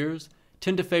shears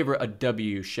tend to favor a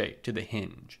W shape to the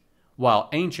hinge, while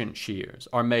ancient shears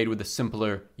are made with a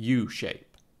simpler U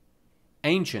shape.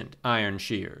 Ancient iron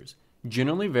shears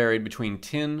generally varied between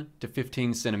 10 to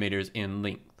 15 centimeters in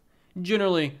length,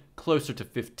 generally closer to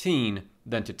 15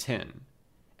 than to 10,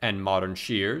 and modern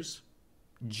shears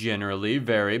generally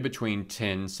vary between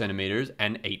 10 centimeters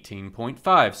and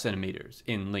 18.5 centimeters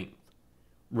in length,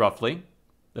 roughly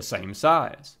the same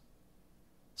size.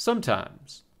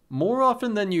 Sometimes, more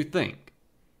often than you think,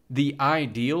 the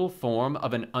ideal form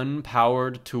of an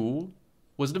unpowered tool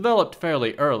was developed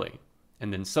fairly early,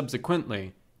 and then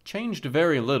subsequently changed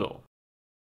very little.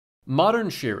 Modern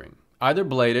shearing, either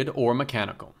bladed or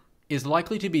mechanical, is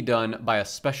likely to be done by a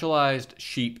specialized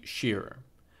sheep shearer,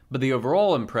 but the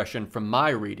overall impression from my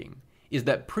reading is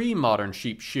that pre-modern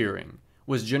sheep shearing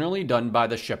was generally done by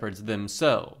the shepherds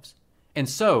themselves, and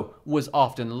so was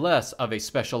often less of a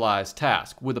specialized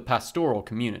task with a pastoral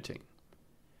community.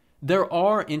 There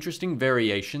are interesting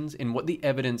variations in what the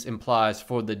evidence implies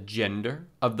for the gender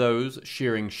of those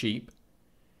shearing sheep.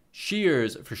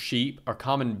 Shears for sheep are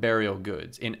common burial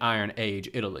goods in Iron Age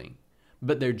Italy,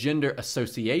 but their gender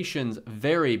associations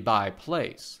vary by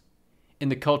place. In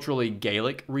the culturally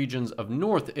Gaelic regions of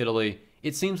North Italy,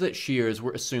 it seems that shears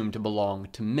were assumed to belong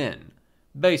to men,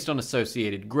 based on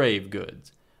associated grave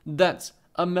goods. That's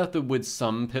a method with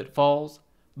some pitfalls,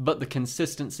 but the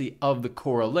consistency of the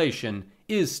correlation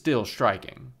is still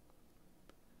striking.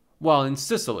 While in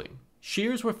Sicily,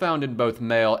 shears were found in both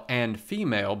male and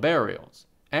female burials,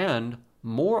 and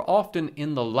more often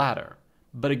in the latter,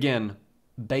 but again,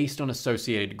 based on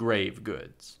associated grave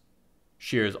goods.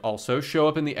 Shears also show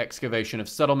up in the excavation of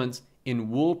settlements in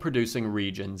wool-producing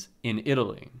regions in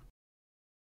Italy.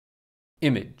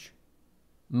 Image.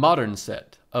 Modern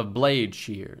set of blade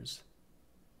shears.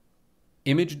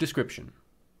 Image description.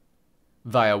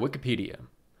 Via Wikipedia,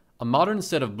 a modern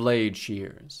set of blade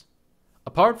shears.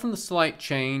 Apart from the slight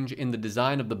change in the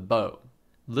design of the bow,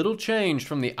 little changed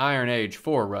from the Iron Age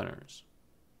forerunners.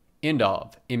 End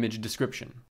of image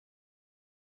description.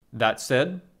 That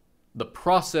said, the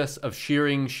process of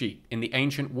shearing sheep in the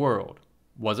ancient world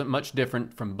wasn't much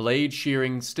different from blade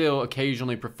shearing still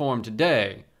occasionally performed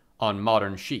today on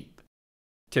modern sheep.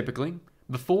 Typically,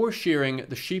 before shearing,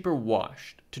 the sheep are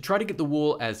washed to try to get the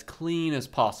wool as clean as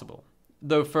possible,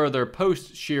 though further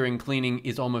post-shearing cleaning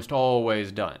is almost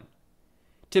always done.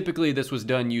 Typically, this was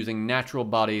done using natural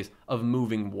bodies of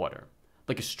moving water,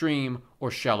 like a stream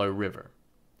or shallow river.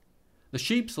 The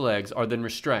sheep's legs are then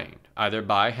restrained, either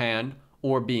by hand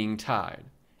or being tied,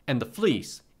 and the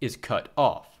fleece is cut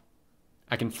off.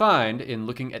 I can find, in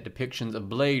looking at depictions of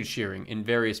blade shearing in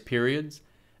various periods,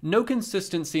 no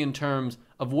consistency in terms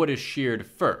of what is sheared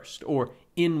first or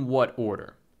in what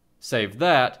order, save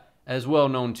that, as well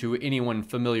known to anyone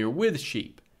familiar with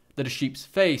sheep, that a sheep's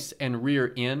face and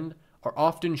rear end are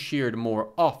often sheared more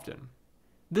often.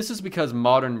 This is because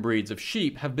modern breeds of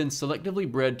sheep have been selectively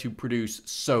bred to produce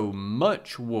so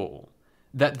much wool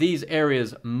that these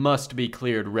areas must be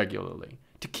cleared regularly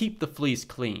to keep the fleece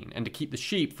clean and to keep the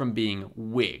sheep from being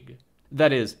wigged,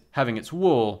 that is, having its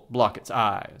wool block its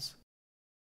eyes.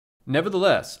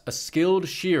 Nevertheless, a skilled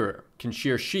shearer can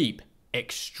shear sheep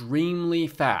extremely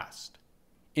fast.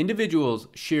 Individuals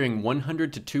shearing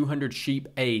 100 to 200 sheep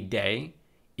a day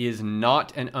is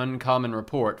not an uncommon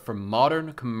report for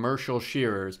modern commercial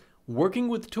shearers working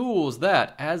with tools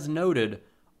that, as noted,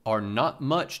 are not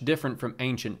much different from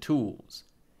ancient tools.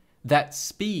 That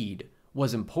speed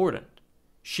was important.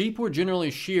 Sheep were generally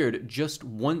sheared just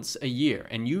once a year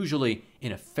and usually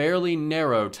in a fairly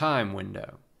narrow time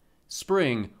window,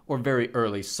 spring or very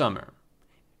early summer.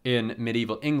 In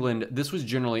medieval England, this was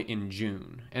generally in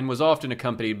June and was often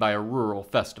accompanied by a rural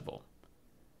festival.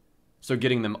 So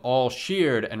getting them all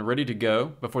sheared and ready to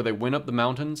go before they went up the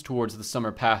mountains towards the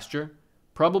summer pasture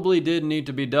probably did need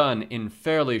to be done in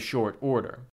fairly short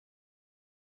order.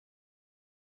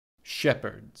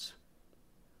 Shepherds.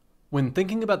 When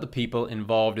thinking about the people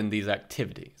involved in these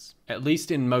activities, at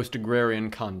least in most agrarian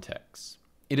contexts,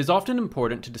 it is often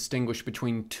important to distinguish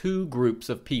between two groups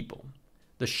of people: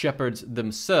 the shepherds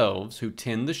themselves who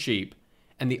tend the sheep,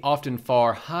 and the often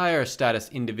far higher status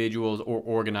individuals or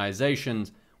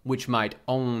organizations which might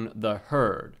own the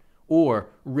herd or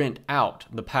rent out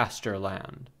the pasture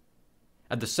land.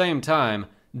 At the same time,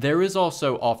 there is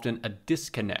also often a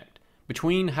disconnect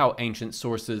between how ancient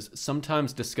sources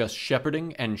sometimes discuss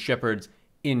shepherding and shepherds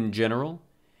in general,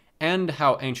 and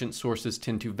how ancient sources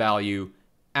tend to value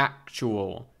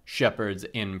actual shepherds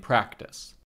in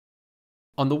practice.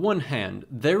 On the one hand,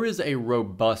 there is a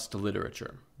robust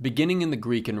literature, beginning in the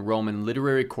Greek and Roman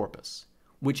literary corpus,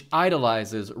 which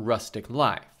idolizes rustic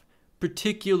life,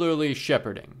 particularly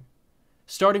shepherding,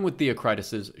 starting with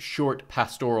Theocritus's short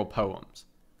pastoral poems,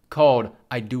 called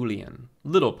Idulian,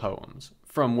 little poems,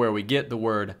 from where we get the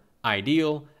word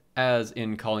ideal, as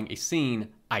in calling a scene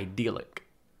idyllic,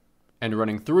 and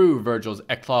running through Virgil's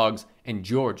eclogues and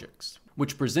georgics,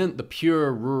 which present the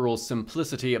pure rural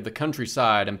simplicity of the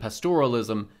countryside and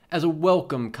pastoralism as a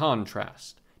welcome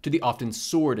contrast to the often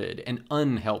sordid and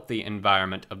unhealthy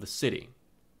environment of the city.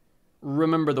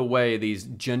 Remember the way these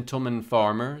gentleman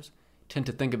farmers tend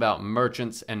to think about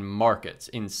merchants and markets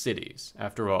in cities,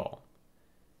 after all.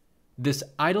 This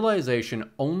idolization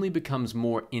only becomes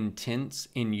more intense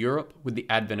in Europe with the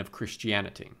advent of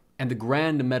Christianity, and the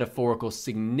grand metaphorical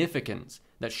significance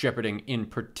that shepherding in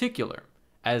particular,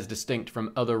 as distinct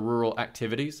from other rural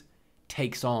activities,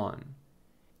 takes on.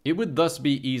 It would thus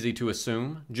be easy to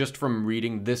assume, just from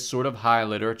reading this sort of high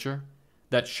literature,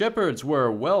 that shepherds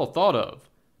were well thought of,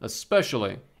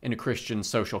 especially in a Christian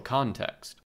social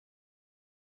context.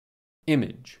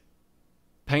 Image.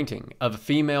 Painting of a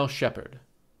female shepherd.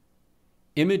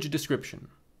 Image description.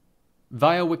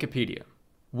 Via Wikipedia,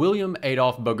 William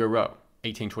Adolphe Bouguereau,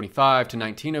 1825 to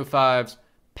 1905's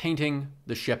Painting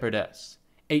the Shepherdess,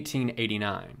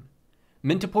 1889.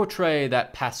 Meant to portray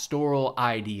that pastoral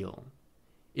ideal.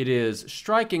 It is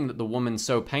striking that the woman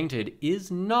so painted is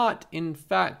not in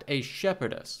fact a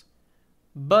shepherdess,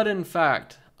 but in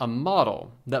fact a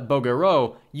model that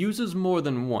Bouguereau uses more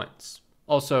than once,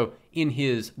 also in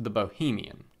his The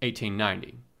Bohemian,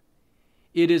 1890.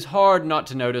 It is hard not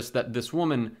to notice that this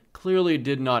woman clearly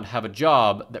did not have a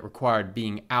job that required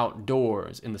being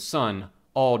outdoors in the sun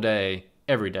all day,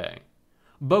 every day.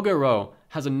 Bouguereau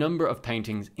has a number of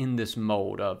paintings in this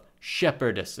mold of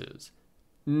shepherdesses,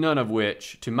 none of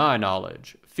which, to my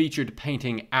knowledge, featured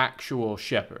painting actual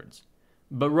shepherds,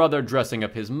 but rather dressing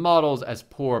up his models as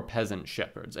poor peasant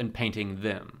shepherds and painting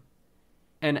them.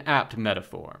 An apt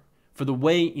metaphor for the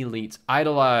way elites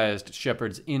idolized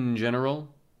shepherds in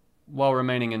general, while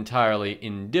remaining entirely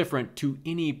indifferent to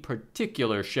any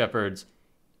particular shepherds,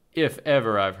 if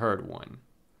ever I've heard one.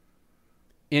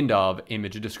 End of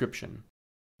image description.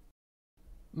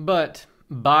 But,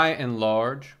 by and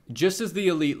large, just as the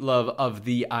elite love of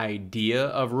the idea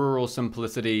of rural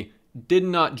simplicity did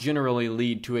not generally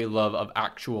lead to a love of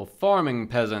actual farming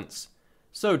peasants,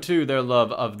 so too their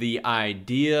love of the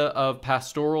idea of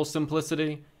pastoral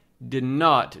simplicity did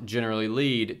not generally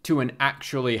lead to an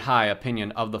actually high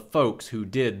opinion of the folks who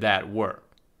did that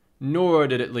work, nor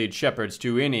did it lead shepherds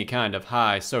to any kind of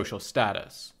high social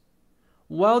status.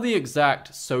 While the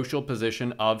exact social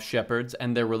position of shepherds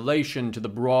and their relation to the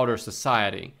broader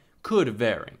society could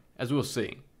vary, as we'll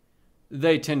see,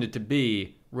 they tended to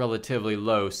be relatively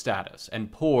low status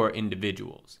and poor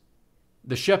individuals.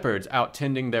 The shepherds out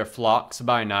tending their flocks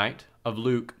by night of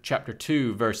Luke chapter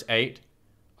 2 verse 8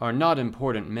 are not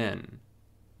important men.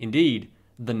 Indeed,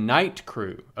 the night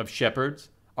crew of shepherds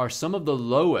are some of the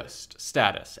lowest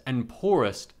status and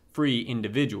poorest free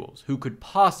individuals who could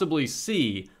possibly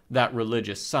see that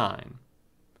religious sign.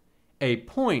 A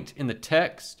point in the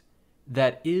text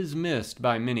that is missed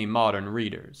by many modern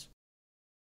readers.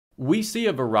 We see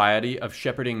a variety of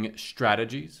shepherding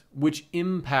strategies which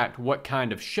impact what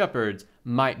kind of shepherds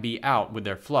might be out with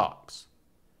their flocks.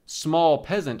 Small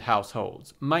peasant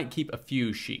households might keep a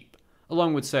few sheep,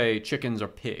 along with, say, chickens or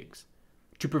pigs,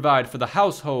 to provide for the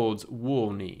household's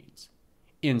wool needs.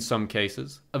 In some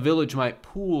cases, a village might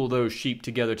pool those sheep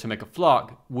together to make a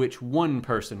flock which one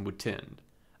person would tend,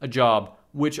 a job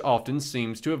which often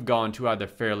seems to have gone to either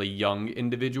fairly young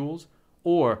individuals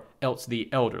or else the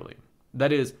elderly,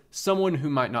 that is, someone who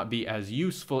might not be as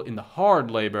useful in the hard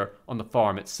labor on the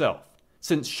farm itself,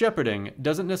 since shepherding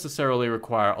doesn't necessarily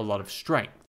require a lot of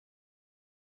strength.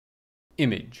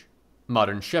 Image.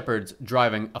 Modern shepherds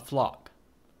driving a flock.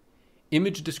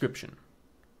 Image description.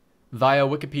 Via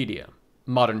Wikipedia,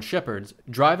 modern shepherds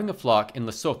driving a flock in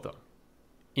Lesotho.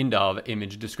 End of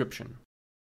image description.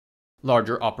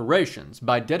 Larger operations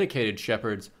by dedicated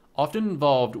shepherds often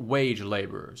involved wage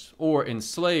laborers or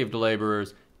enslaved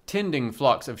laborers tending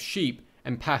flocks of sheep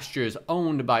and pastures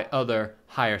owned by other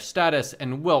higher status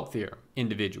and wealthier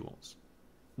individuals.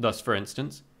 Thus, for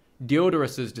instance,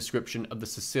 Diodorus's description of the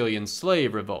Sicilian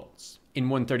slave revolts in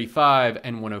 135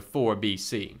 and 104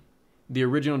 BC. The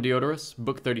original Diodorus,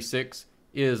 Book 36,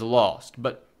 is lost,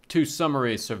 but two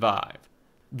summaries survive,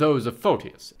 those of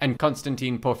Photius and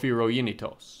Constantine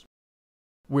Porphyrogenitos.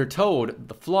 We're told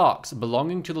the flocks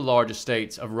belonging to the large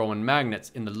estates of Roman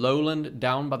magnates in the lowland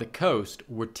down by the coast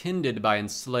were tended by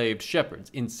enslaved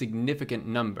shepherds in significant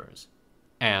numbers,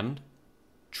 and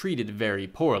treated very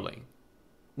poorly.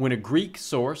 When a Greek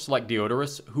source like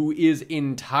Diodorus, who is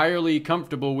entirely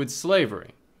comfortable with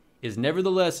slavery, is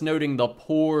nevertheless noting the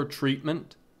poor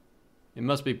treatment, it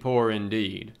must be poor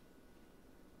indeed.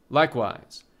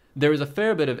 Likewise, there is a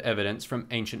fair bit of evidence from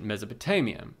ancient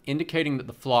Mesopotamia indicating that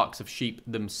the flocks of sheep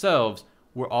themselves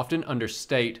were often under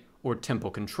state or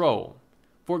temple control.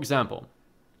 For example,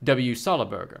 W.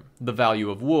 Salaberger, The Value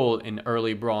of Wool in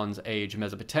Early Bronze Age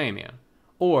Mesopotamia,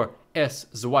 or S.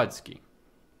 Zawadzki,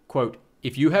 quote,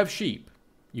 "If you have sheep,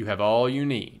 you have all you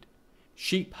need.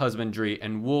 Sheep husbandry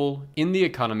and wool in the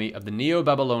economy of the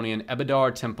Neo-Babylonian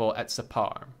Ebedar Temple at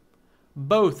Sapar,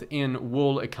 both in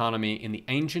Wool Economy in the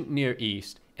Ancient Near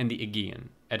East and the Aegean."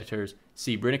 Editors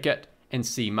C. Briniket and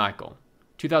C. Michael,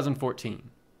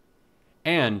 2014.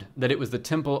 And that it was the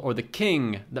temple or the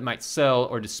king that might sell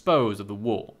or dispose of the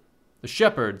wool. The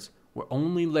shepherds were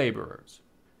only laborers.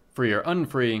 Free or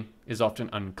unfree is often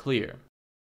unclear.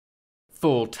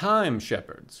 Full-time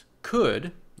shepherds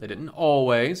could, they didn't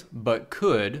always, but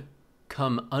could,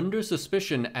 come under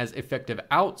suspicion as effective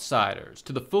outsiders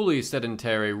to the fully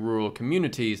sedentary rural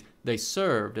communities they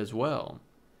served as well.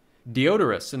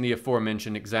 Diodorus, in the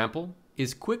aforementioned example,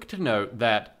 is quick to note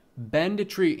that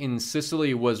banditry in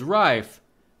Sicily was rife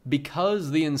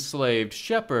because the enslaved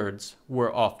shepherds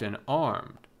were often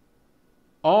armed.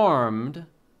 Armed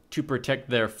to protect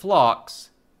their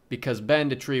flocks because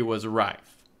banditry was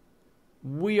rife.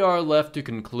 We are left to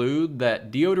conclude that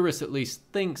Diodorus at least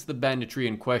thinks the banditry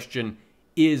in question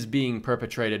is being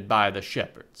perpetrated by the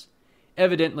shepherds,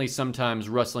 evidently sometimes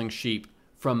rustling sheep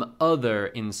from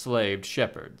other enslaved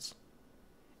shepherds.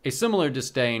 A similar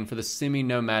disdain for the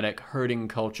semi-nomadic herding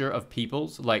culture of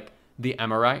peoples like the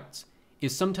Amorites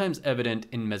is sometimes evident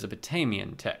in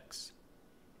Mesopotamian texts.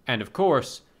 And of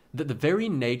course, that the very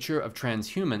nature of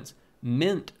transhumance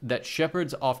meant that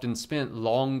shepherds often spent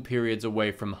long periods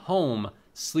away from home,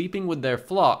 sleeping with their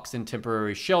flocks in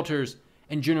temporary shelters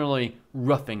and generally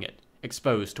roughing it,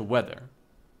 exposed to weather.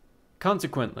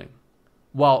 Consequently,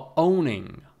 while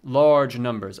owning large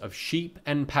numbers of sheep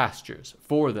and pastures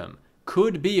for them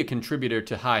could be a contributor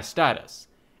to high status,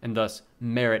 and thus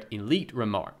merit elite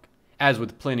remark, as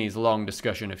with Pliny's long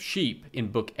discussion of sheep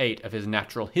in Book 8 of his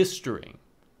Natural History,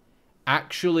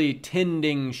 actually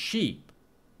tending sheep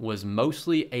was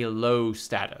mostly a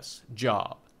low-status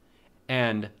job,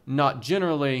 and not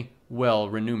generally well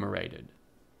remunerated.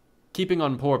 Keeping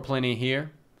on poor Pliny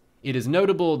here, it is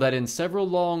notable that in several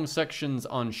long sections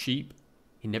on sheep,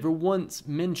 he never once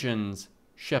mentions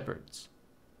shepherds.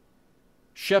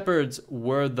 Shepherds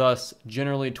were thus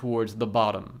generally towards the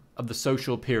bottom of the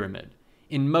social pyramid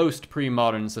in most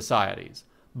pre-modern societies,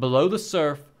 below the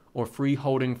serf or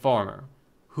free-holding farmer,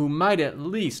 who might at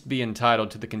least be entitled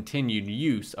to the continued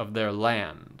use of their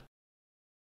land.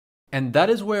 And that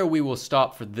is where we will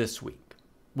stop for this week,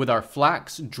 with our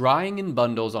flax drying in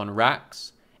bundles on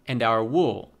racks and our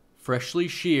wool freshly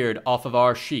sheared off of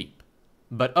our sheep,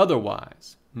 but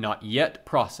otherwise not yet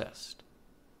processed.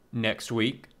 Next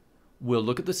week, we'll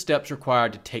look at the steps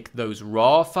required to take those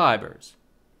raw fibers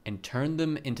and turn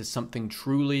them into something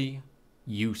truly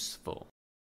useful.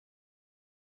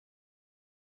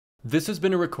 This has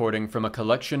been a recording from a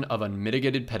collection of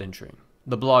Unmitigated Pedantry,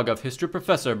 the blog of history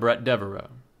professor Bret Devereaux,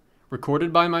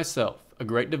 recorded by myself, a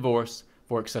great divorce,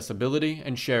 for accessibility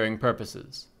and sharing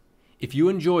purposes. If you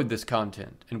enjoyed this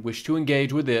content and wish to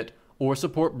engage with it or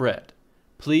support Bret,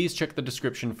 please check the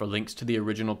description for links to the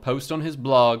original post on his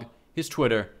blog, his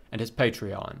Twitter, and his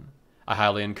Patreon. I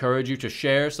highly encourage you to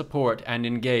share, support, and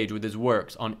engage with his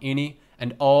works on any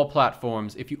and all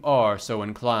platforms if you are so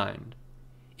inclined.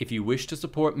 If you wish to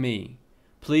support me,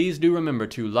 please do remember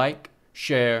to like,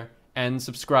 share, and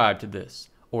subscribe to this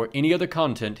or any other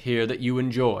content here that you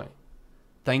enjoy.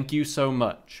 Thank you so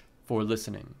much for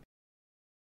listening.